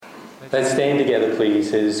Let's stand together,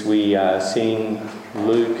 please, as we sing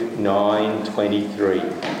Luke 9:23.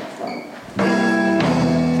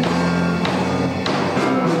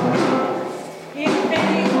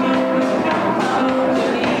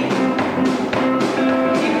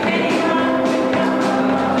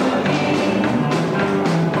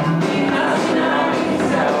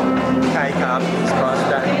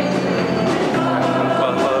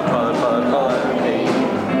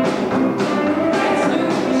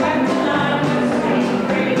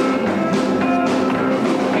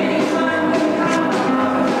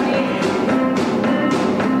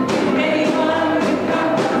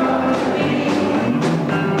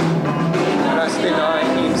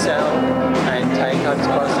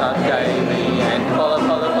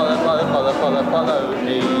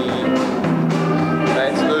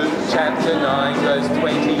 That's Luke chapter 9, verse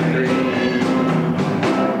 23.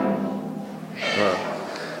 Oh,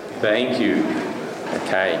 thank you.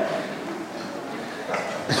 Okay.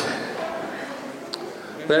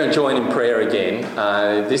 We're going to join in prayer again.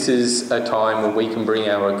 This is a time when we can bring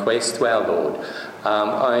our requests to our Lord.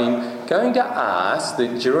 I'm going to ask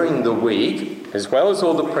that during the week, as well as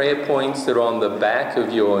all the prayer points that are on the back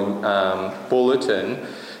of your bulletin,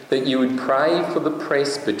 that you would pray for the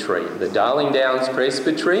presbytery, the Darling Downs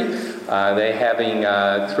Presbytery. They're having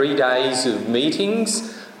 3 days of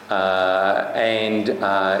meetings, and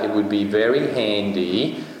it would be very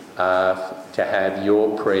handy to have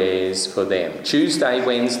your prayers for them. Tuesday,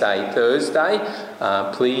 Wednesday, Thursday,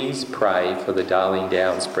 please pray for the Darling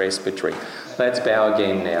Downs Presbytery. Let's bow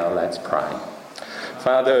again now. Let's pray.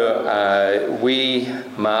 Father, we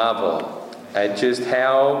marvel at just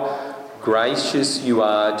how gracious you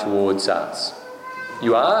are towards us.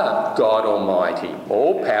 You are God Almighty,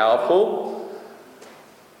 all-powerful.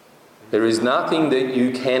 There is nothing that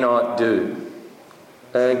you cannot do.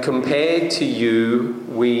 Compared to you,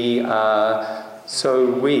 we are so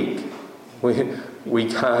weak. We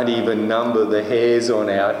can't even number the hairs on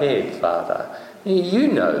our head, Father. You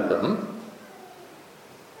know them.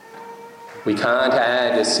 We can't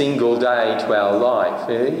add a single day to our life,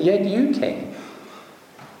 yet you can.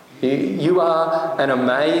 You are an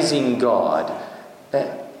amazing God,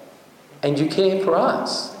 and you care for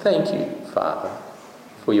us. Thank you, Father,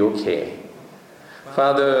 for your care.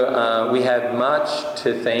 Father, we have much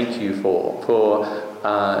to thank you for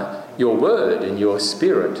your word and your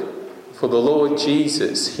spirit, for the Lord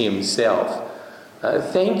Jesus himself.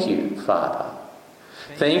 Thank you, Father.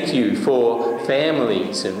 Thank you for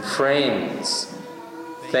families and friends.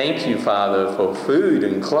 Thank you, Father, for food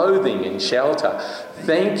and clothing and shelter.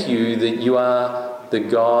 Thank you that you are the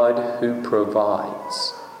God who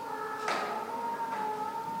provides.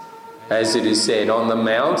 As it is said, on the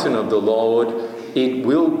mountain of the Lord it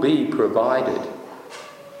will be provided.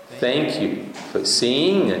 Thank you for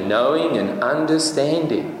seeing and knowing and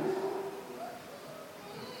understanding.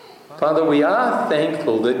 Father, we are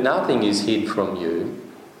thankful that nothing is hid from you.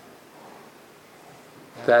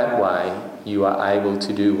 That way you are able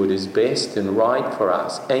to do what is best and right for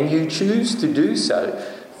us, and you choose to do so.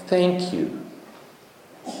 Thank you.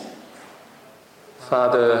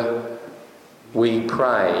 Father, we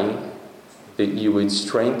pray that you would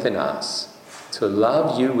strengthen us to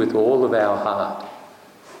love you with all of our heart.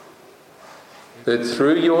 That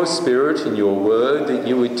through your Spirit and your word, that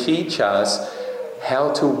you would teach us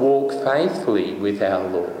how to walk faithfully with our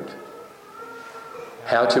Lord.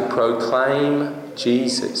 How to proclaim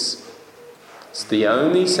Jesus. It's the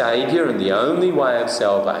only Saviour and the only way of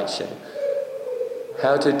salvation.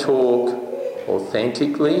 How to talk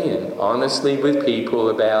authentically and honestly with people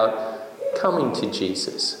about coming to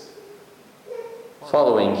Jesus,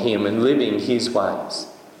 following him and living his ways.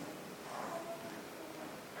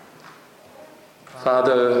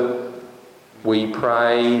 Father, we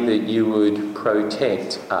pray that you would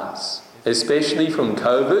protect us, especially from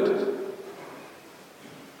COVID.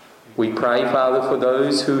 We pray, Father, for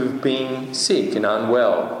those who've been sick and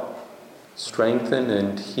unwell. Strengthen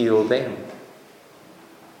and heal them.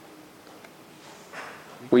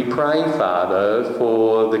 We pray, Father,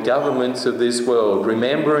 for the governments of this world,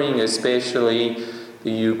 remembering especially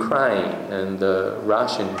the Ukraine and the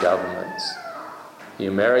Russian governments, the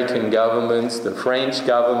American governments, the French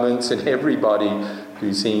governments, and everybody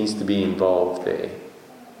who seems to be involved there.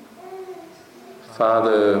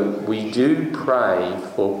 Father, we do pray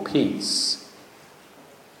for peace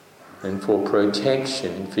and for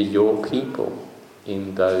protection for your people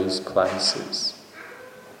in those places.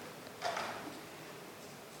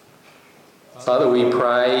 Father, we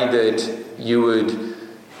pray that you would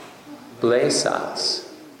bless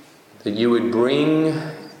us, that you would bring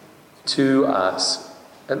to us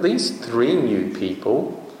at least 3 new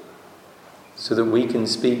people so that we can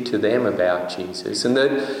speak to them about Jesus, and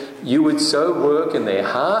that you would so work in their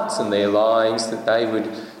hearts and their lives that they would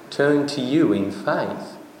turn to you in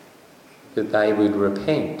faith, that they would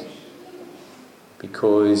repent,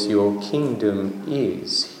 because your kingdom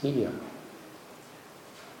is here.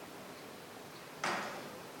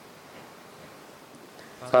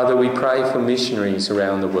 Father, we pray for missionaries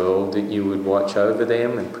around the world, that you would watch over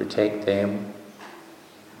them and protect them.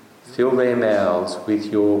 Fill their mouths with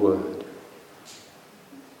your word.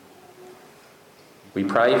 We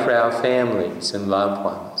pray for our families and loved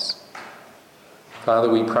ones. Father,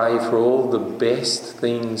 we pray for all the best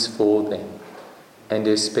things for them, and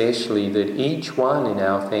especially that each one in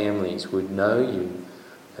our families would know you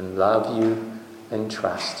and love you and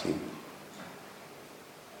trust you.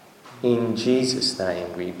 In Jesus'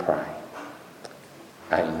 name we pray.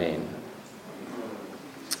 Amen.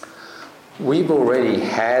 We've already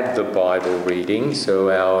had the Bible reading, so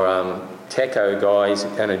our Techo guys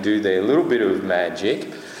are going to do their little bit of magic,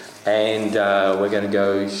 and we're going to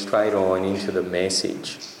go straight on into the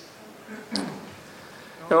message.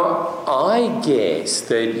 Now, I guess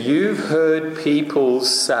that you've heard people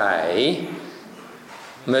say,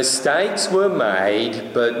 mistakes were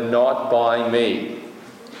made, but not by me.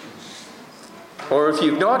 Or if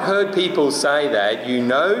you've not heard people say that, you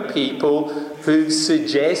know people who've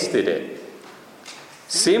suggested it.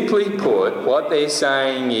 Simply put, what they're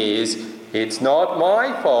saying is, it's not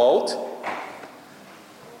my fault.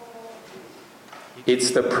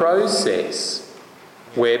 It's the process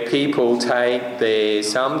where people take their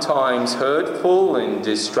sometimes hurtful and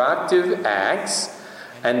destructive acts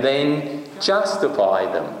and then justify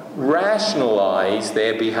them, rationalise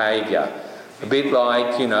their behaviour. A bit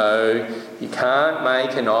like, you can't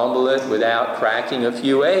make an omelette without cracking a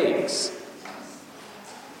few eggs.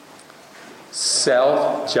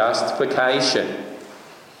 Self-justification.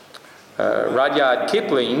 Rudyard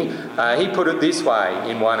Kipling, he put it this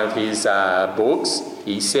way in one of his books.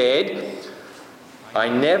 He said, I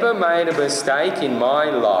never made a mistake in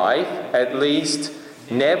my life, at least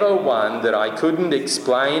never one that I couldn't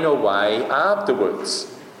explain away afterwards.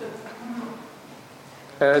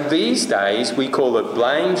 These days we call it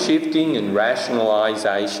blame shifting and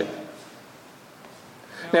rationalisation.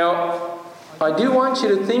 Now, I do want you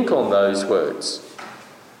to think on those words,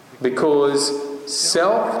 because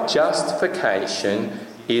self-justification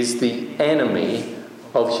is the enemy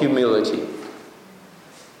of humility.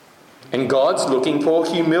 And God's looking for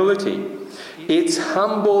humility. It's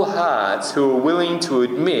humble hearts who are willing to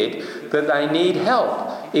admit that they need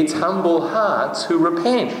help. It's humble hearts who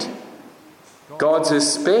repent. God's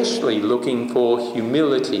especially looking for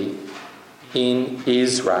humility in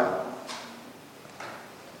Israel.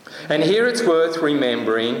 And here it's worth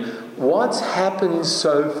remembering what's happened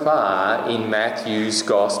so far in Matthew's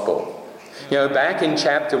Gospel. Back in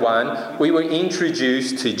chapter 1, we were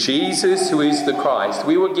introduced to Jesus, who is the Christ.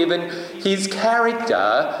 We were given his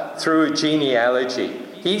character through a genealogy.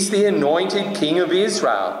 He's the anointed King of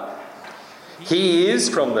Israel. He is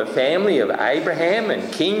from the family of Abraham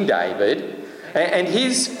and King David. And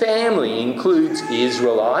his family includes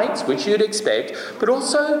Israelites, which you'd expect, but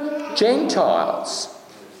also Gentiles.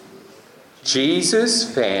 Jesus'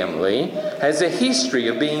 family has a history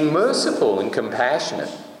of being merciful and compassionate.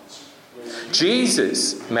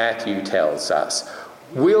 Jesus, Matthew tells us,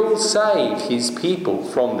 will save his people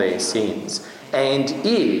from their sins and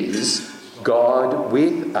is God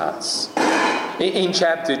with us. In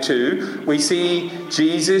chapter 2, we see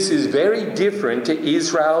Jesus is very different to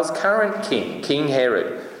Israel's current king, King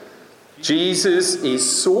Herod. Jesus is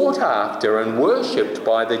sought after and worshipped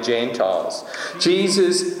by the Gentiles.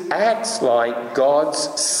 Jesus acts like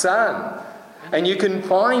God's Son, and you can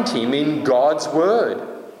find him in God's Word.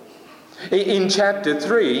 In chapter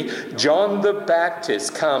 3, John the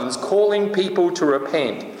Baptist comes calling people to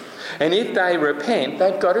repent. And if they repent,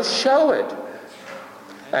 they've got to show it.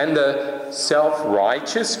 And the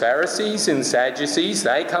self-righteous Pharisees and Sadducees,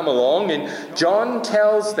 they come along, and John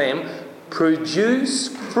tells them, produce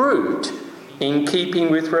fruit in keeping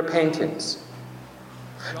with repentance.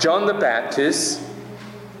 John the Baptist,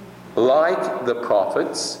 like the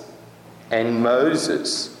prophets and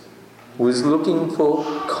Moses, was looking for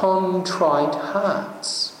contrite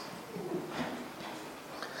hearts.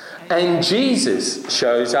 And Jesus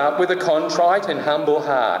shows up with a contrite and humble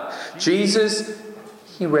heart. Jesus,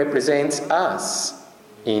 he represents us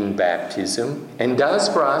in baptism and does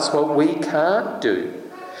for us what we can't do.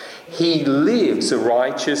 He lives a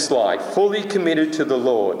righteous life, fully committed to the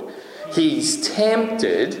Lord. He's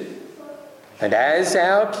tempted, and as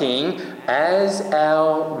our King, as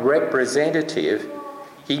our representative,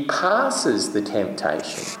 he passes the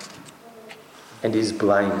temptation. and is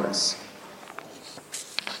blameless.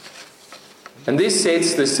 And this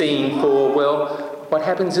sets the scene for, what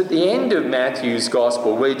happens at the end of Matthew's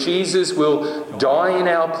Gospel, where Jesus will die in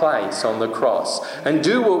our place on the cross and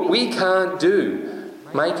do what we can't do,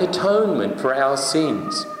 make atonement for our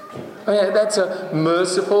sins. That's a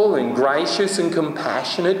merciful and gracious and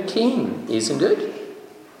compassionate King, isn't it?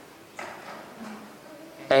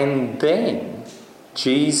 And then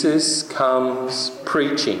Jesus comes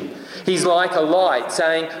preaching. He's like a light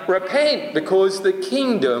saying, repent, because the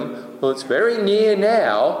kingdom, it's very near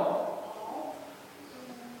now.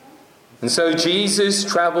 And so Jesus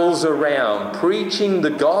travels around preaching the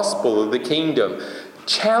gospel of the kingdom,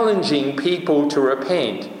 challenging people to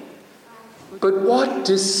repent. But what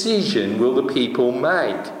decision will the people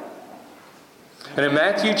make? And in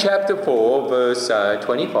Matthew chapter 4, verse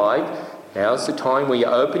 25, now's the time where you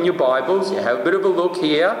open your Bibles, you have a bit of a look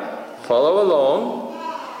here, follow along.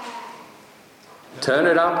 Turn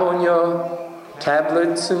it up on your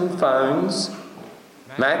tablets and phones.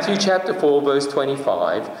 Matthew chapter 4, verse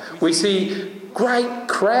 25. We see great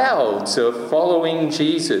crowds are following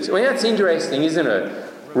Jesus. That's interesting, isn't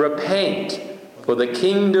it? Repent, for the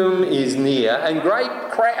kingdom is near. And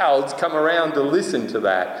great crowds come around to listen to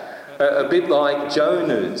that. A bit like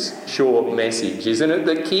Jonah's short message, isn't it,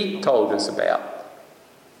 that Keith told us about.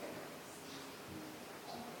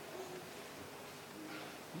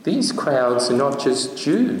 These crowds are not just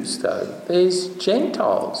Jews, though. There's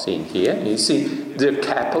Gentiles in here. You see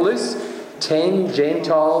Decapolis, 10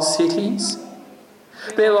 Gentile cities.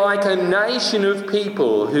 They're like a nation of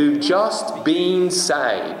people who've just been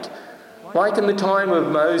saved, like in the time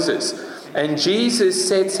of Moses. And Jesus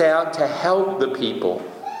sets out to help the people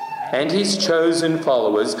and his chosen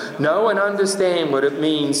followers know and understand what it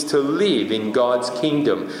means to live in God's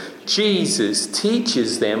kingdom. Jesus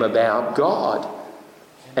teaches them about God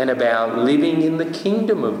and about living in the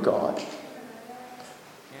kingdom of God.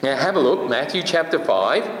 Now have a look, Matthew chapter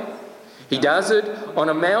 5. He does it on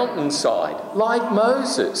a mountainside, like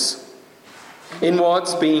Moses, in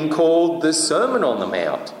what's been called the Sermon on the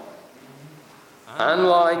Mount.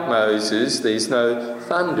 Unlike Moses, there's no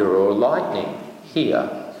thunder or lightning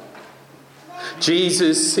here.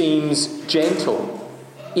 Jesus seems gentle,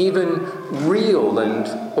 even real and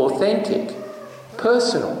authentic,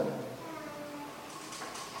 personal.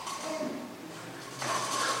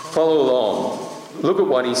 Follow along. Look at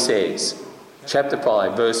what he says. Chapter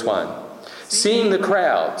 5, verse 1. Seeing the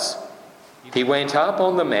crowds, he went up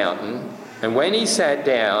on the mountain, and when he sat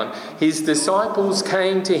down, his disciples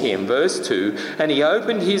came to him, verse 2, and he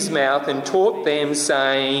opened his mouth and taught them,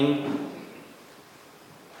 saying,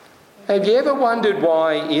 have you ever wondered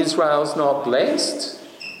why Israel's not blessed?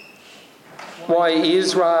 Why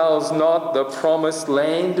Israel's not the promised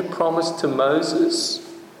land promised to Moses?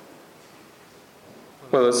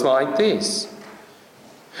 Well, it's like this.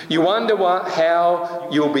 You wonder how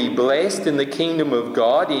you'll be blessed in the kingdom of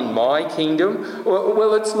God, in my kingdom?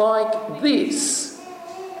 Well, it's like this.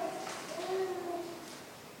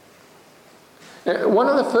 One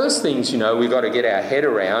of the first things, we've got to get our head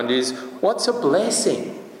around is, what's a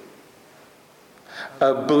blessing?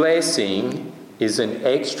 A blessing is an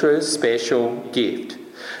extra special gift.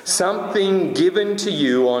 Something given to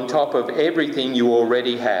you on top of everything you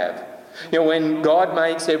already have. When God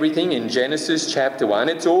makes everything in Genesis chapter 1,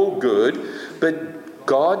 it's all good, but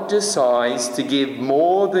God decides to give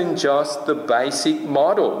more than just the basic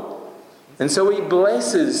model. And so he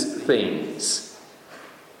blesses things.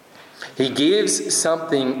 He gives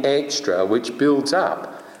something extra which builds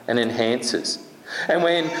up and enhances. And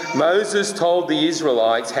when Moses told the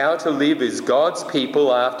Israelites how to live as God's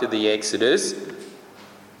people after the Exodus,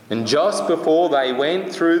 and just before they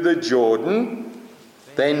went through the Jordan,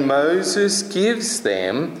 then Moses gives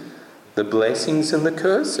them the blessings and the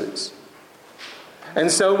curses.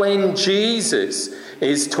 And so when Jesus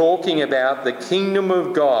is talking about the kingdom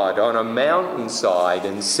of God on a mountainside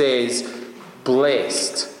and says,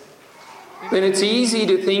 blessed, then it's easy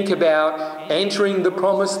to think about entering the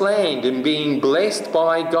promised land and being blessed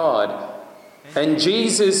by God. And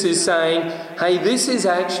Jesus is saying, hey, this is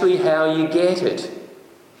actually how you get it.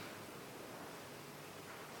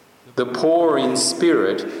 The poor in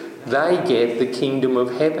spirit, they get the kingdom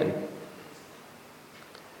of heaven.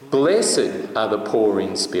 Blessed are the poor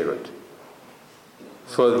in spirit,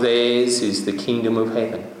 for theirs is the kingdom of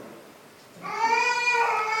heaven.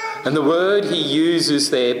 And the word he uses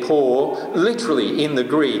there, poor, literally in the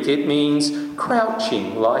Greek, it means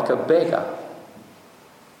crouching like a beggar,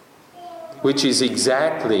 which is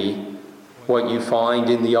exactly what you find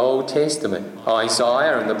in the Old Testament.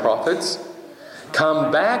 Isaiah and the prophets,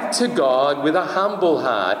 Come back to God with a humble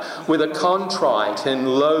heart, with a contrite and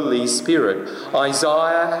lowly spirit.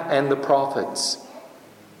 Isaiah and the prophets.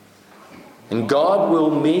 And God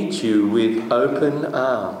will meet you with open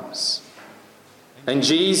arms. And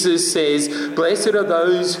Jesus says, blessed are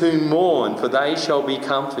those who mourn, for they shall be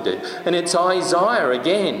comforted. And it's Isaiah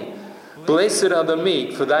again. Blessed are the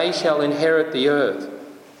meek, for they shall inherit the earth.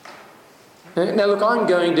 Now look, I'm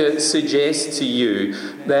going to suggest to you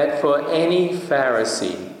that for any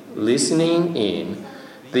Pharisee listening in,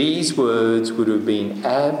 these words would have been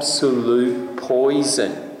absolute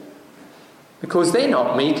poison. Because they're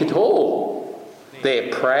not meek at all.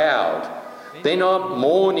 They're proud. They're not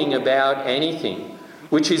mourning about anything,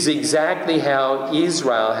 which is exactly how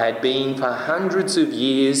Israel had been for hundreds of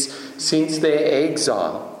years since their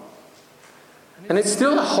exile. And it's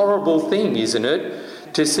still a horrible thing, isn't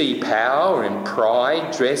it? To see power and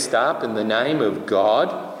pride dressed up in the name of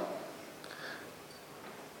God.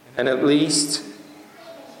 And at least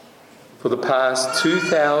for the past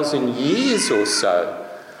 2,000 years or so,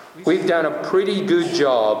 we've done a pretty good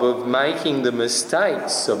job of making the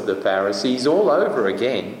mistakes of the Pharisees all over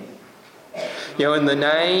again. You know, in the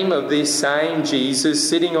name of this same Jesus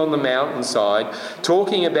sitting on the mountainside,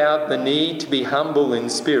 talking about the need to be humble in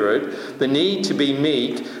spirit, the need to be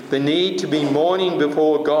meek, the need to be mourning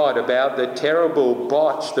before God about the terrible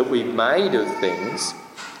botch that we've made of things,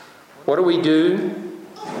 what do?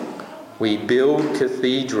 We build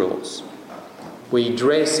cathedrals. We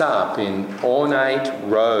dress up in ornate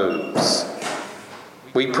robes.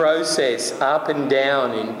 We process up and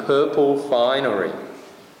down in purple finery.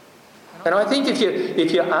 And I think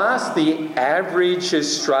if you ask the average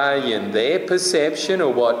Australian their perception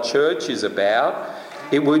of what church is about,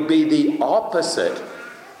 it would be the opposite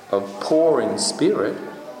of poor in spirit.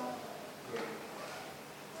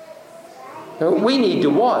 We need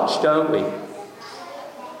to watch, don't we?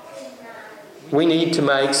 We need to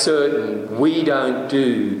make certain we don't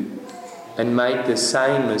do and make the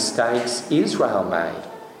same mistakes Israel made.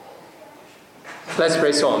 Let's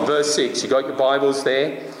press on. Verse 6. You got your Bibles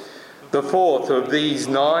there? The fourth of these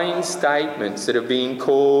 9 statements that have been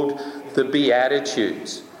called the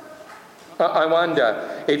Beatitudes. I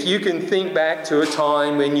wonder if you can think back to a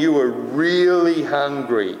time when you were really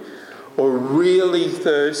hungry or really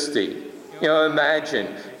thirsty. You know,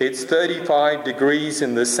 imagine it's 35 degrees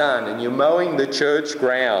in the sun and you're mowing the church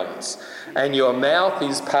grounds and your mouth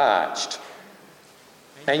is parched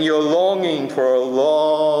and you're longing for a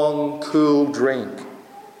long, cool drink,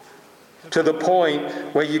 to the point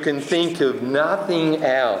where you can think of nothing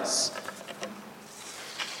else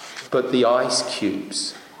but the ice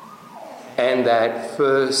cubes and that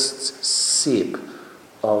first sip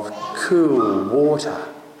of cool water.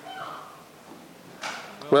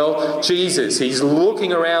 Well, Jesus, he's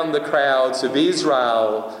looking around the crowds of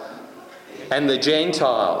Israel and the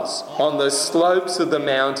Gentiles on the slopes of the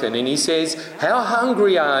mountain, and he says, how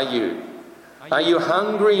hungry are you? Are you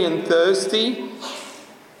hungry and thirsty?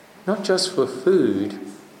 Not just for food,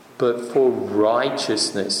 but for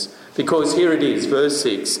righteousness. Because here it is, verse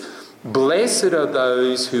 6. Blessed are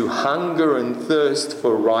those who hunger and thirst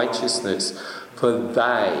for righteousness, for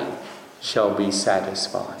they shall be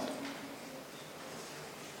satisfied.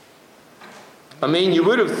 I mean, you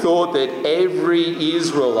would have thought that every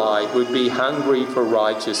Israelite would be hungry for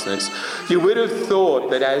righteousness. You would have thought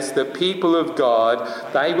that as the people of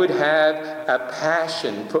God, they would have a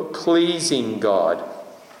passion for pleasing God,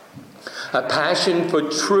 a passion for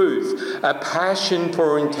truth, a passion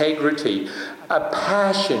for integrity, a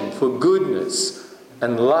passion for goodness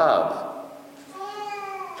and love.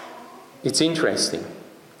 It's interesting.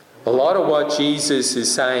 A lot of what Jesus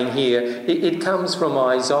is saying here, it comes from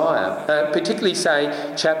Isaiah, particularly,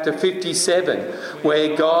 say, chapter 57,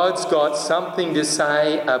 where God's got something to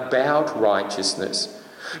say about righteousness.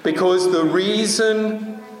 Because the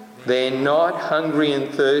reason they're not hungry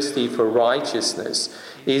and thirsty for righteousness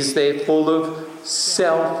is they're full of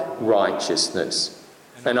self-righteousness.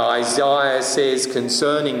 And Isaiah says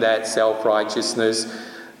concerning that self-righteousness,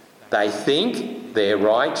 they think they're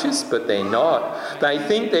righteous, but they're not. They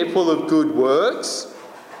think they're full of good works,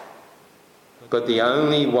 but the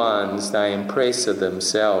only ones they impress are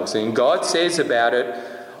themselves. And God says about it,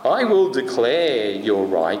 I will declare your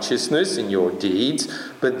righteousness and your deeds,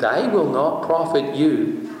 but they will not profit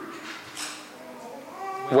you.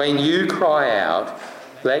 When you cry out,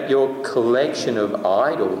 let your collection of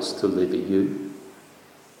idols deliver you.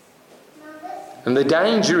 And the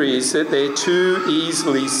danger is that they're too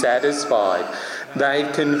easily satisfied.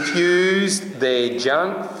 They've confused their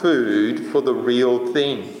junk food for the real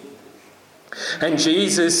thing. And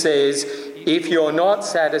Jesus says, if you're not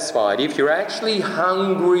satisfied, if you're actually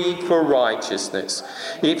hungry for righteousness,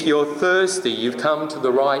 if you're thirsty, you've come to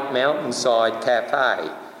the right mountainside cafe.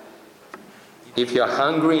 If you're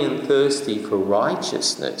hungry and thirsty for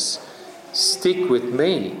righteousness, stick with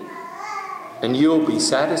me and you'll be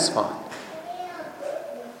satisfied.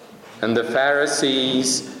 And the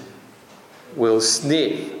Pharisees will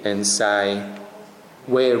sniff and say,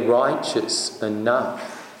 we're righteous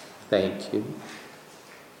enough, thank you.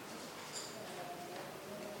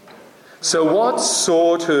 So what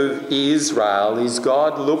sort of Israel is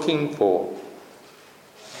God looking for?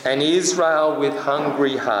 An Israel with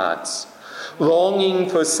hungry hearts, longing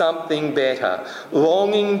for something better,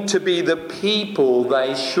 longing to be the people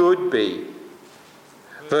they should be.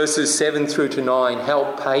 Verses 7 through to 9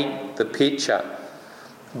 help paint the picture.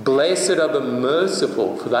 Blessed are the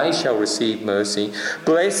merciful, for they shall receive mercy.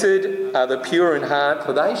 Blessed are the pure in heart,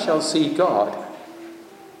 for they shall see God.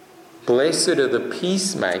 Blessed are the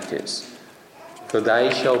peacemakers, for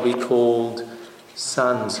they shall be called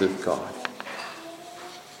sons of God.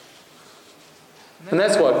 And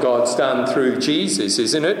that's what God's done through Jesus,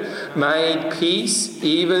 isn't it? Made peace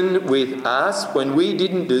even with us when we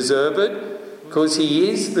didn't deserve it, because he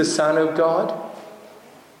is the Son of God.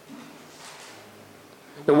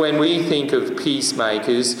 And when we think of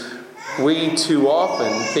peacemakers, we too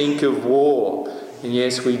often think of war. And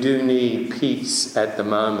yes, we do need peace at the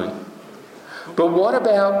moment. But what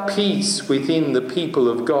about peace within the people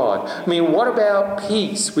of God? I mean, what about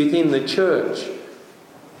peace within the church?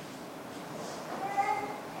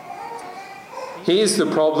 Here's the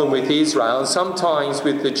problem with Israel, and sometimes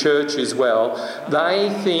with the church as well. They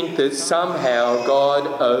think that somehow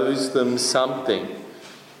God owes them something.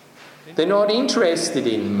 They're not interested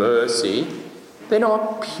in mercy. They're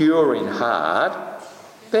not pure in heart.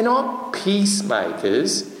 They're not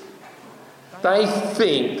peacemakers. They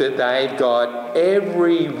think that they've got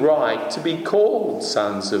every right to be called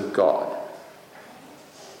sons of God.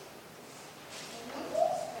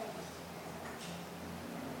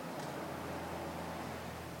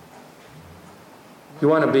 You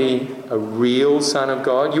want to be a real son of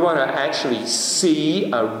God? You want to actually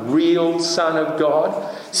see a real son of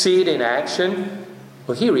God? See it in action?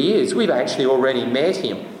 Well, here he is. We've actually already met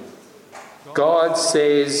him. God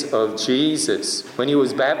says of Jesus when he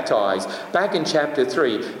was baptized, back in chapter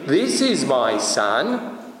 3, "This is my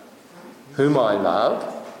son, whom I love.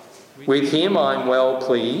 With him I'm well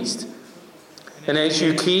pleased." And as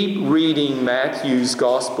you keep reading Matthew's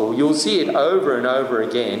Gospel, you'll see it over and over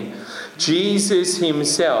again. Jesus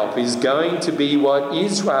himself is going to be what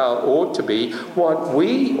Israel ought to be, what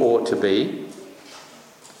we ought to be.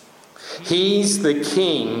 He's the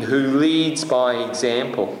king who leads by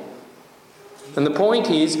example. And the point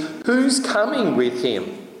is, who's coming with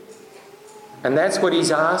him? And that's what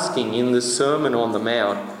he's asking in the Sermon on the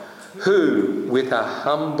Mount. Who, with a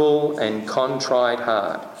humble and contrite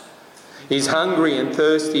heart, is hungry and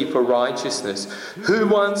thirsty for righteousness? Who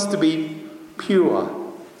wants to be pure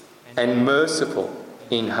and merciful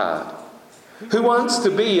in heart? Who wants to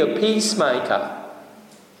be a peacemaker?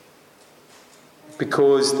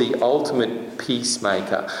 Because the ultimate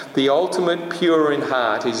peacemaker, the ultimate pure in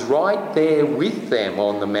heart, is right there with them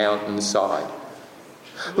on the mountainside,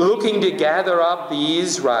 looking to gather up the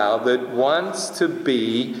Israel that wants to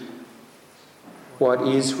be what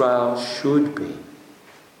Israel should be.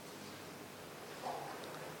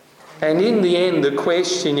 And in the end, the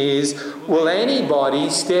question is, will anybody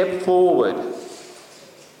step forward?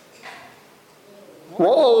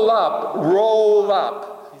 Roll up, roll up.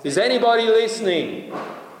 Is anybody listening?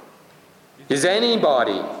 Is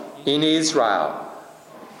anybody in Israel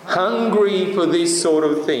hungry for this sort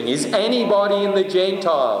of thing? Is anybody in the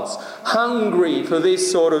Gentiles hungry for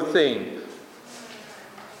this sort of thing?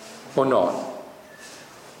 Or not?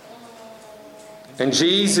 And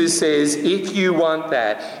Jesus says, if you want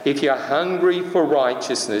that, if you're hungry for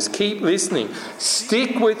righteousness, keep listening.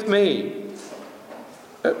 Stick with me.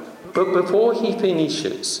 But before he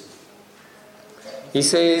finishes, he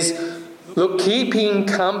says, look, keeping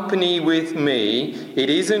company with me, it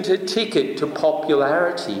isn't a ticket to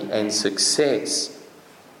popularity and success.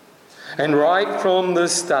 And right from the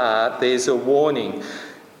start, there's a warning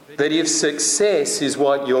that if success is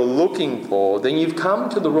what you're looking for, then you've come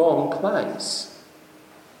to the wrong place.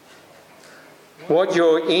 What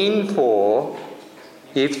you're in for,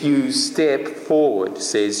 if you step forward,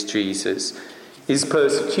 says Jesus, is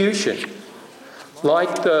persecution.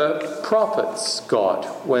 Like the prophets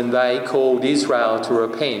got when they called Israel to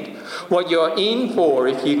repent. What you're in for,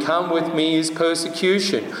 if you come with me, is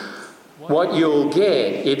persecution. What you'll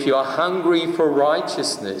get, if you're hungry for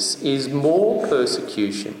righteousness, is more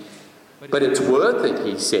persecution. But it's worth it,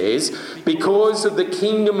 he says, because of the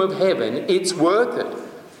kingdom of heaven, it's worth it.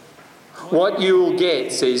 What you'll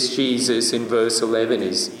get, says Jesus in verse 11,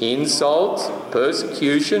 is insults,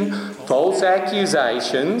 persecution, false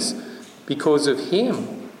accusations because of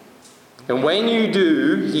him. And when you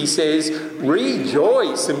do, he says,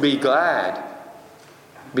 rejoice and be glad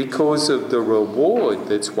because of the reward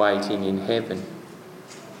that's waiting in heaven.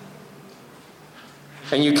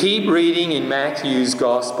 And you keep reading in Matthew's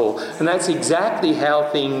Gospel, and that's exactly how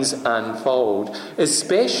things unfold,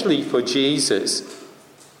 especially for Jesus.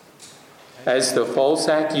 As the false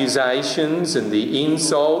accusations and the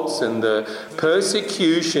insults and the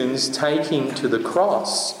persecutions take him to the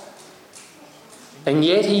cross. And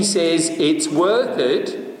yet he says it's worth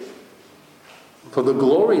it for the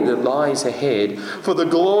glory that lies ahead, for the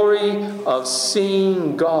glory of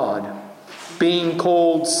seeing God, being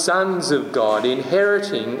called sons of God,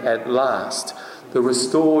 inheriting at last the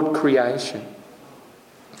restored creation.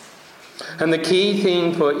 And the key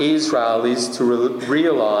thing for Israel is to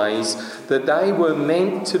realise that they were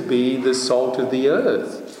meant to be the salt of the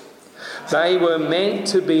earth. They were meant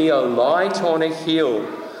to be a light on a hill.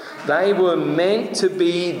 They were meant to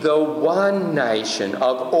be the one nation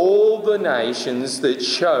of all the nations that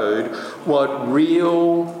showed what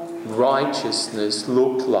real righteousness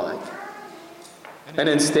looked like. And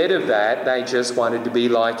instead of that, they just wanted to be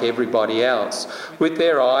like everybody else, with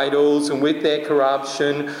their idols and with their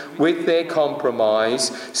corruption, with their compromise,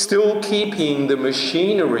 still keeping the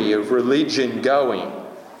machinery of religion going,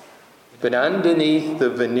 but underneath the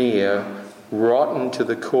veneer, rotten to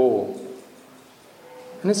the core.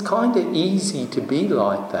 And it's kind of easy to be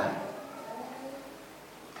like that.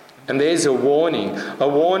 And there's a warning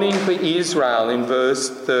for Israel in verse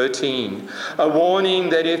 13. A warning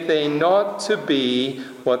that if they're not to be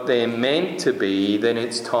what they're meant to be, then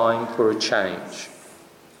it's time for a change.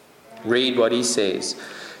 Read what he says.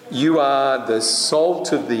 You are the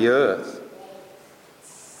salt of the earth.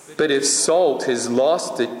 But if salt has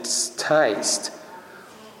lost its taste,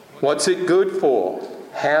 what's it good for?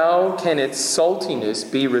 How can its saltiness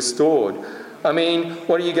be restored? I mean,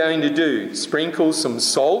 what are you going to do? Sprinkle some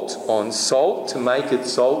salt on salt to make it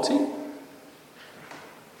salty?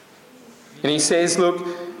 And he says, look,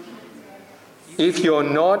 if you're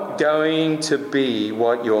not going to be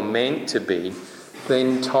what you're meant to be,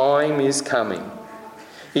 then time is coming.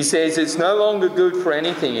 He says it's no longer good for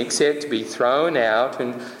anything except to be thrown out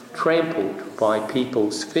and trampled by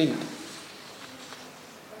people's feet.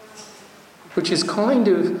 Which is kind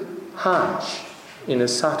of harsh in a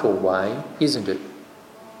subtle way, isn't it?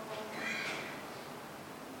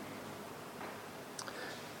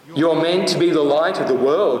 You're meant to be the light of the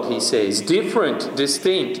world, he says. Different,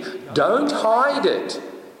 distinct. Don't hide it.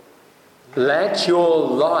 Let your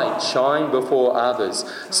light shine before others,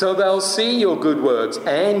 so they'll see your good works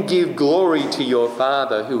and give glory to your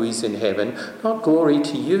Father who is in heaven. Not glory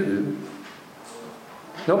to you.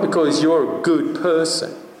 Not because you're a good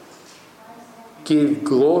person. Give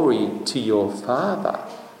glory to your Father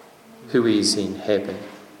who is in heaven.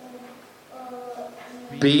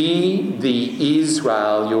 Be the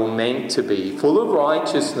Israel you're meant to be, full of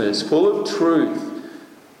righteousness, full of truth,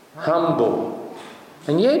 humble,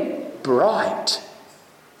 and yet bright.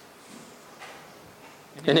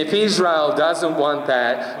 And if Israel doesn't want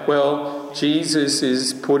that, well, Jesus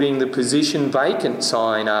is putting the position vacant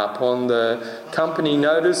sign up on the company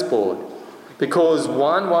notice board. Because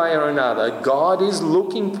one way or another, God is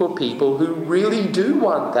looking for people who really do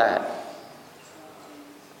want that.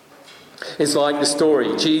 It's like the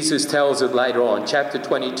story, Jesus tells it later on, chapter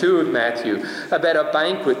 22 of Matthew, about a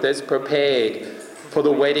banquet that's prepared for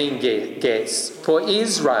the wedding guests, for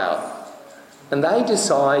Israel. And they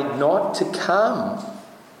decide not to come.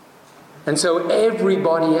 And so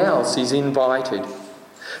everybody else is invited.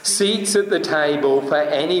 Seats at the table for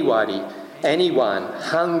anyone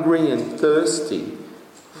hungry and thirsty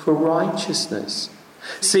for righteousness.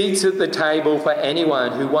 Seats at the table for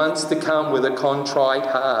anyone who wants to come with a contrite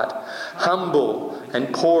heart, humble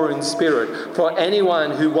and poor in spirit, for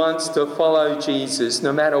anyone who wants to follow Jesus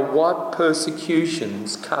no matter what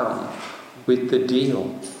persecutions come with the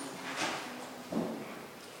deal.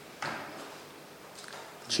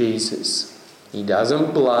 Jesus, he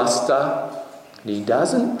doesn't bluster, he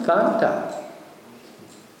doesn't thunder.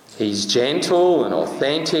 He's gentle and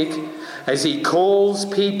authentic as he calls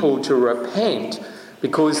people to repent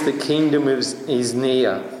because the kingdom is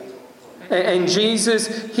near. And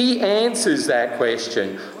Jesus, he answers that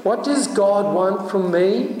question. What does God want from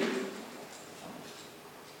me?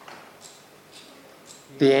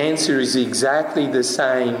 The answer is exactly the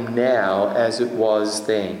same now as it was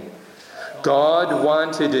then. God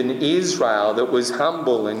wanted an Israel that was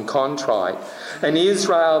humble and contrite, an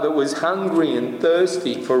Israel that was hungry and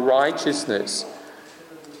thirsty for righteousness.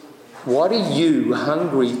 What are you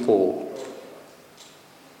hungry for?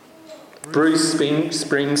 Bruce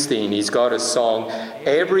Springsteen, he's got a song,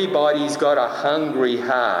 "Everybody's got a hungry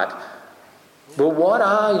heart." But what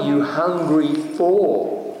are you hungry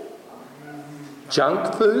for?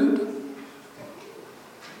 Junk food?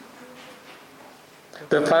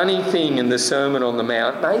 The funny thing in the Sermon on the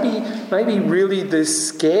Mount, maybe really the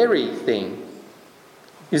scary thing,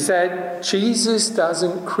 is that Jesus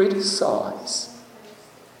doesn't criticise.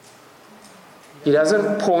 He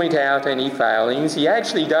doesn't point out any failings. He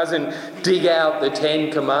actually doesn't dig out the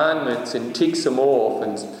 10 Commandments and ticks them off.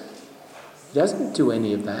 And he doesn't do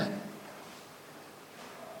any of that.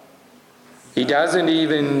 He doesn't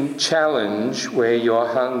even challenge where your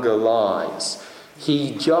hunger lies.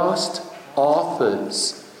 He just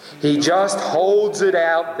offers. He just holds it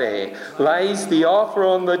out there, lays the offer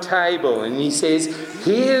on the table, and he says,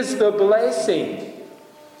 here's the blessing.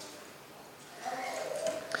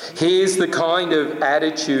 Here's the kind of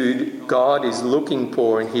attitude God is looking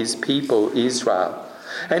for in his people, Israel.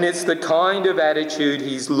 And it's the kind of attitude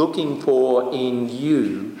he's looking for in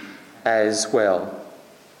you as well.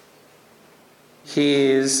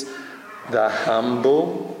 Here's the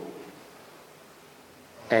humble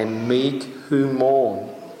and meek who mourn.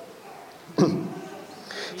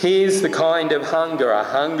 Here's the kind of hunger, a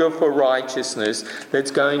hunger for righteousness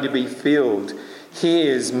that's going to be filled.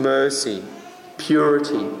 Here's mercy,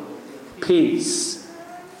 purity, peace.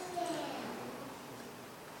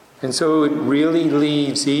 And so it really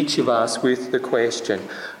leaves each of us with the question,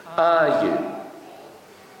 are you?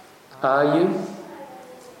 Are you?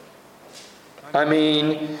 I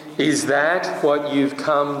mean, is that what you've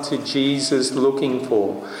come to Jesus looking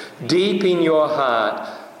for? Deep in your heart,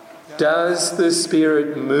 does the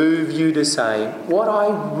Spirit move you to say, what I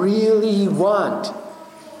really want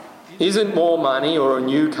isn't more money or a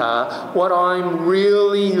new car. What I'm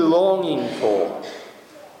really longing for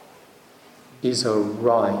is a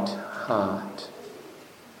right heart.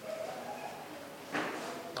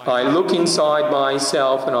 I look inside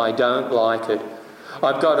myself and I don't like it.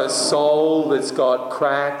 I've got a soul that's got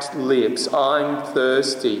cracked lips. I'm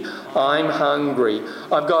thirsty. I'm hungry.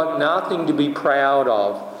 I've got nothing to be proud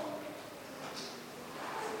of.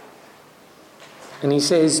 And he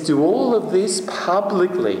says, do all of this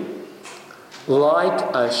publicly,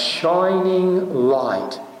 like a shining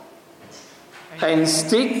light, and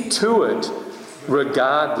stick to it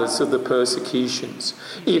regardless of the persecutions.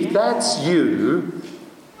 If that's you,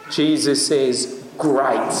 Jesus says,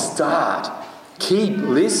 great start. Keep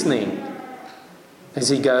listening, as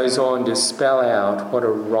he goes on to spell out what a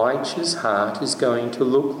righteous heart is going to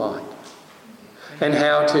look like and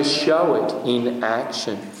how to show it in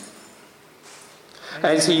action.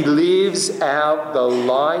 As he lives out the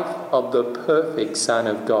life of the perfect Son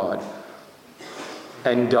of God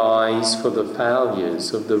and dies for the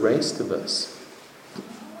failures of the rest of us.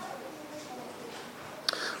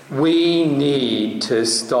 We need to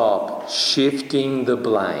stop shifting the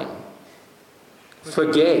blame.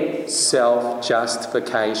 Forget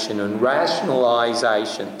self-justification and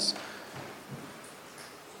rationalisations.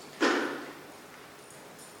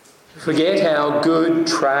 Forget our good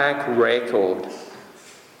track record.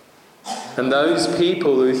 And those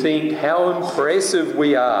people who think how impressive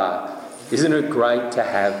we are, isn't it great to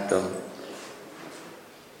have them?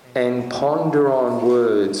 And ponder on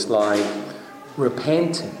words like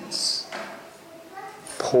repentance,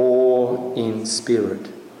 poor in spirit,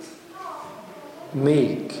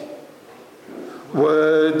 meek,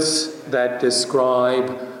 words that describe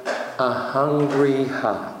a hungry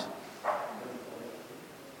heart.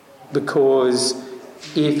 Because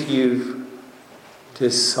if you've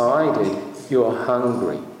decided you're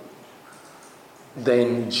hungry,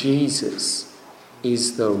 then Jesus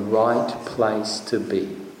is the right place to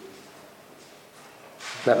be.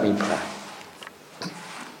 Let me pray.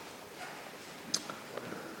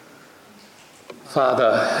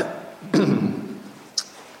 Father,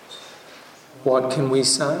 what can we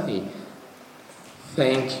say?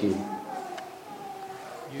 Thank you.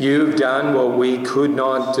 You've done what we could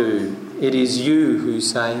not do. It is you who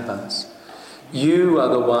save us. You are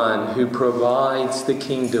the one who provides the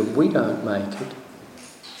kingdom. We don't make it.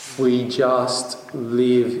 We just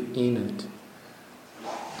live in it.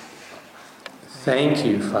 Thank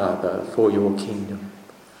you, Father, for your kingdom.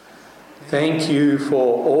 Thank you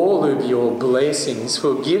for all of your blessings,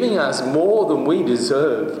 for giving us more than we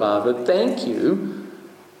deserve, Father. Thank you.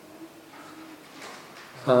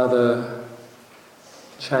 Father,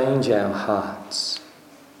 change our hearts.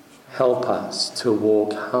 help us to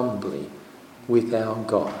walk humbly with our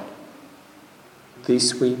God.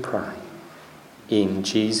 This we pray. In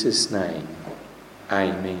Jesus' name,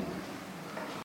 amen.